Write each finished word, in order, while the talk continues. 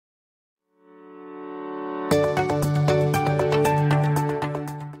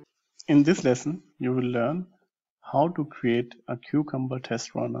In this lesson, you will learn how to create a Cucumber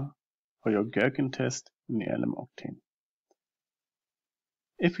test runner for your Gherkin test in ALM Octane.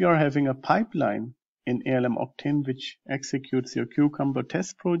 If you are having a pipeline in ALM Octane which executes your Cucumber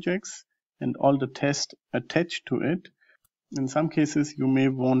test projects and all the tests attached to it, in some cases you may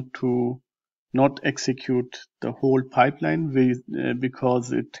want to not execute the whole pipeline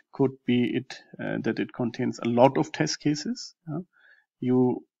because it could be that it contains a lot of test cases.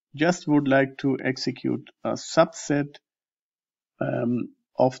 You just would like to execute a subset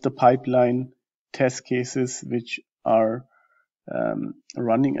of the pipeline test cases which are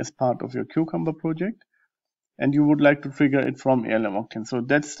running as part of your Cucumber project, and you would like to trigger it from ALM Octane. So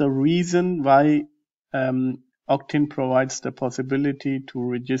that's the reason why Octane provides the possibility to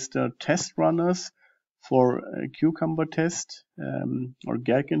register test runners for Cucumber test or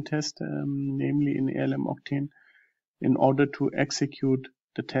Gherkin test, namely in ALM Octane, in order to execute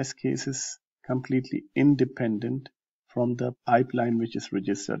the test cases completely independent from the pipeline which is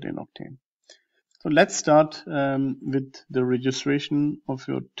registered in Octane. So let's start with the registration of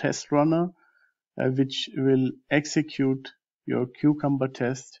your test runner, which will execute your Cucumber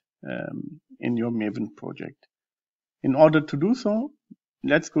test in your Maven project. In order to do so,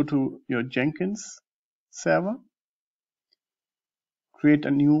 let's go to your Jenkins server, create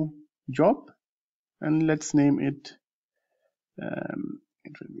a new job, and let's name it,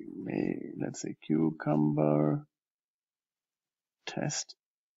 it will be, let's say, Cucumber test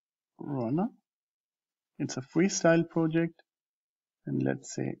runner. It's a freestyle project, and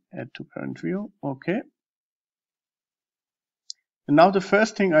let's say add to current view. Okay. And now the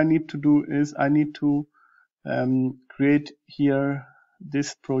first thing I need to do is I need to create here,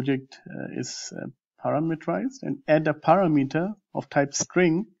 this project is parameterized, and add a parameter of type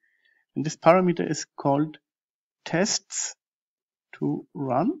string, and this parameter is called tests to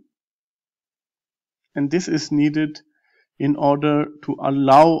run, and this is needed in order to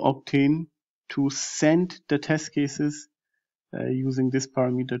allow Octane to send the test cases using this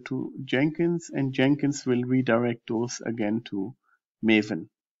parameter to Jenkins, and Jenkins will redirect those again to Maven.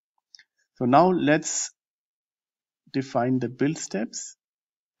 So now let's define the build steps.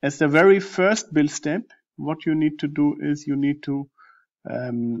 As the very first build step, what you need to do is you need to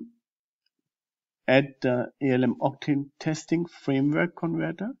add the ALM Octane-testing framework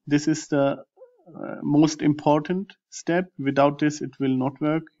converter. This is the most important step. Without this, it will not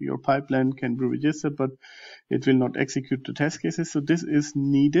work. Your pipeline can be registered, but it will not execute the test cases. So this is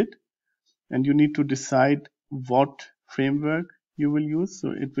needed, and you need to decide what framework you will use.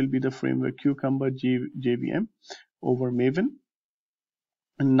 So it will be the framework Cucumber JVM over Maven.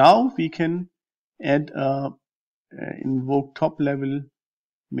 And now we can add a invoke top level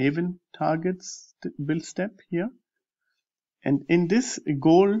Maven targets build step here. And in this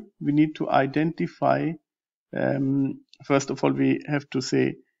goal, we need to identify, first of all, we have to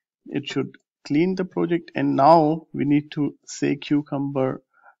say it should clean the project. And now we need to say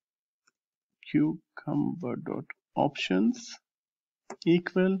cucumber.options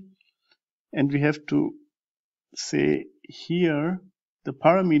equal. And we have to say here the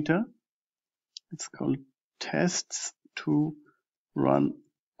parameter, it's called tests to run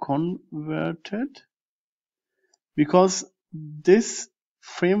converted, because this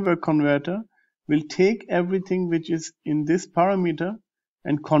framework converter will take everything which is in this parameter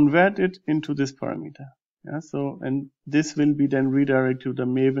and convert it into this parameter. So, and this will be then redirected to the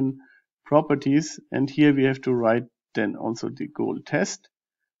Maven properties, and here we have to write then also the goal test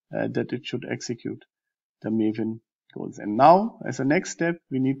that it should execute the Maven goals. And now, as a next step,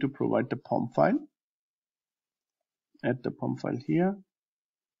 we need to provide the POM file. Add the POM file here.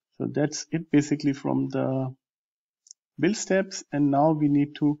 So that's it basically from the build steps. And now we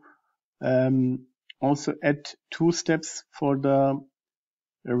need to also add two steps for the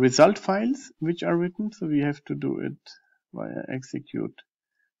result files which are written. So we have to do it via execute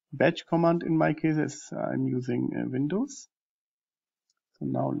batch command in my case, as I'm using Windows. So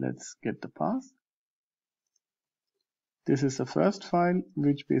now let's get the path. This is the first file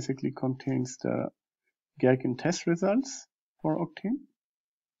which basically contains the Gherkin test results for Octane.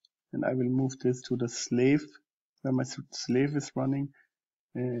 And I will move this to the slave, where my slave is running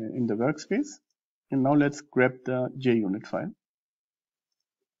in the workspace. And now let's grab the JUnit file.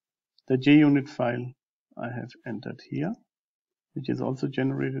 The JUnit file I have entered here, which is also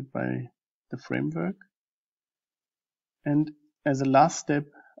generated by the framework. And as a last step,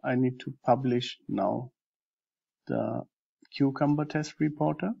 I need to publish now the Cucumber test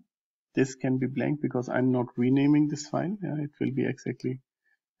reporter. This can be blank because I'm not renaming this file. It will be exactly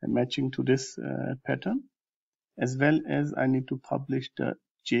matching to this pattern, as well as I need to publish the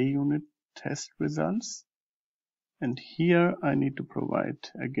JUnit test results. And here I need to provide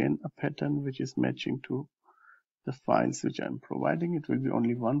again a pattern which is matching to the files which I'm providing. It will be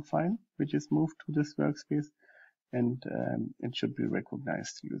only one file which is moved to this workspace, and it should be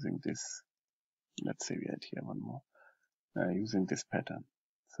recognized using this. Let's say we add here one more using this pattern.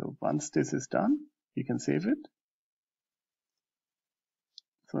 So once this is done, we can save it.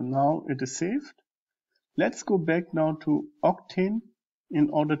 So now it is saved. Let's go back now to Octane in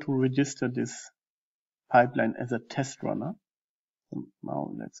order to register this pipeline as a test runner. So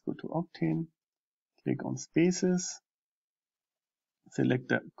now let's go to Octane, click on Spaces, select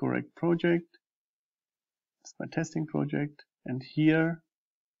the correct project. It's my testing project, and here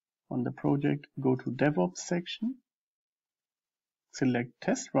on the project, go to DevOps section, select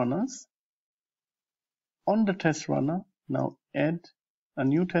Test Runners. On the test runner, now add a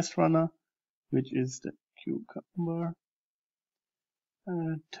new test runner, which is the Cucumber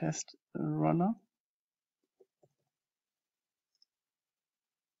test runner.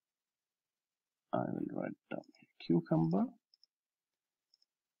 I will write down Cucumber.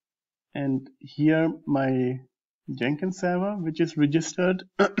 And here my Jenkins server, which is registered,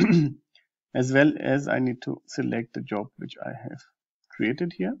 as well as I need to select the job which I have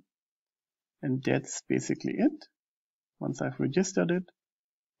created here. And that's basically it. Once I've registered it,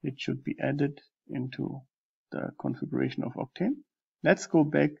 it should be added into the configuration of Octane. Let's go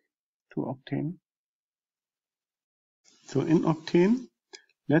back to Octane. So in Octane,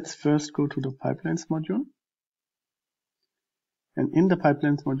 let's first go to the pipelines module. And in the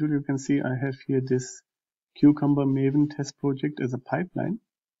pipelines module, you can see I have here this Cucumber Maven test project as a pipeline,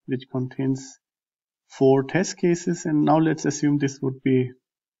 which contains 4 test cases. And now let's assume this would be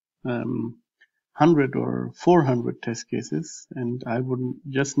 100 or 400 test cases, and I would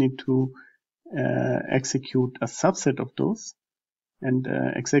just need to execute a subset of those. And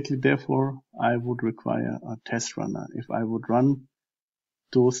exactly therefore, I would require a test runner. If I would run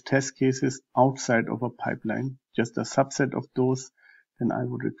those test cases outside of a pipeline, just a subset of those, then I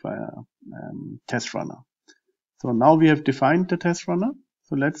would require a test runner. So now we have defined the test runner.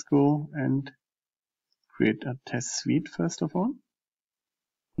 So let's go and create a test suite first of all.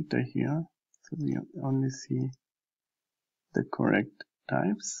 Here, so we only see the correct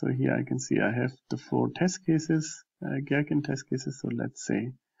types. So here I can see I have the 4 test cases, Gherkin test cases. So let's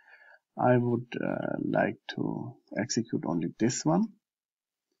say I would like to execute only this one.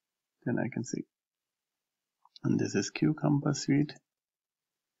 Then I can see, and this is Cucumber suite.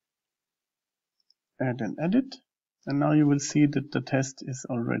 Add and edit. And now you will see that the test is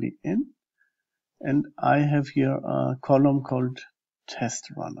already in. And I have here a column called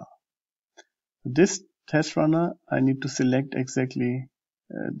test runner. This test runner, I need to select exactly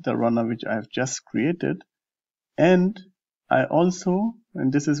the runner which I have just created. And I also,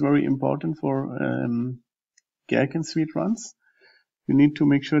 and this is very important for Gherkin suite runs, you need to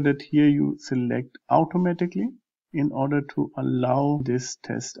make sure that here you select automatically in order to allow this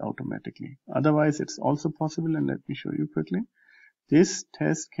test automatically. Otherwise, it's also possible, and let me show you quickly. This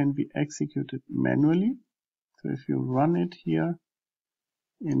test can be executed manually. So if you run it here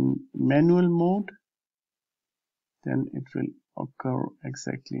in manual mode, then it will occur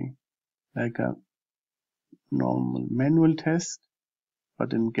exactly like a normal manual test,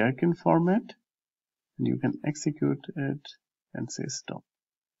 but in Gherkin format. And you can execute it and say stop.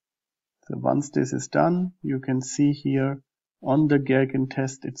 So once this is done, you can see here on the Gherkin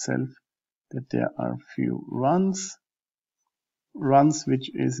test itself that there are few runs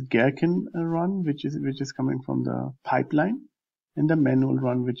which is Gherkin run, which is coming from the pipeline, and the manual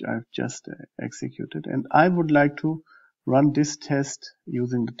run which I've just executed. And I would like to run this test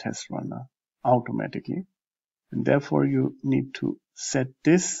using the test runner automatically, and therefore you need to set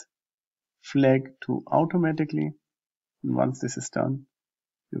this flag to automatically. And once this is done,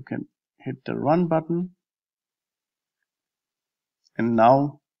 you can hit the run button, and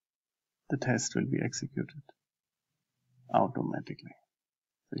now the test will be executed automatically.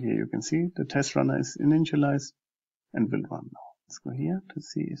 So here you can see the test runner is initialized and will run now. Let's go here to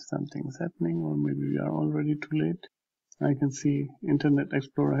see if something is happening, or maybe we are already too late. I can see Internet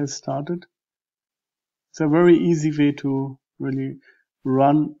Explorer has started. It's a very easy way to really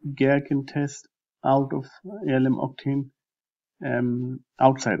run Gherkin test out of ALM Octane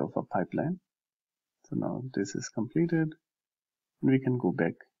outside of a pipeline. So now this is completed, and we can go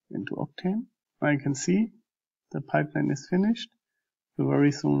back into Octane. I can see the pipeline is finished. So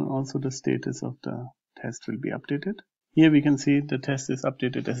very soon also the status of the test will be updated. Here we can see the test is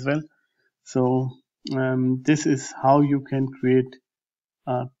updated as well. So this is how you can create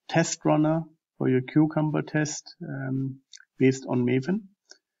a test runner for your Cucumber test based on Maven.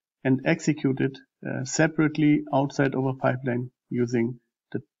 and execute it separately outside of a pipeline using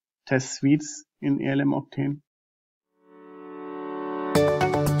the test suites in ALM Octane.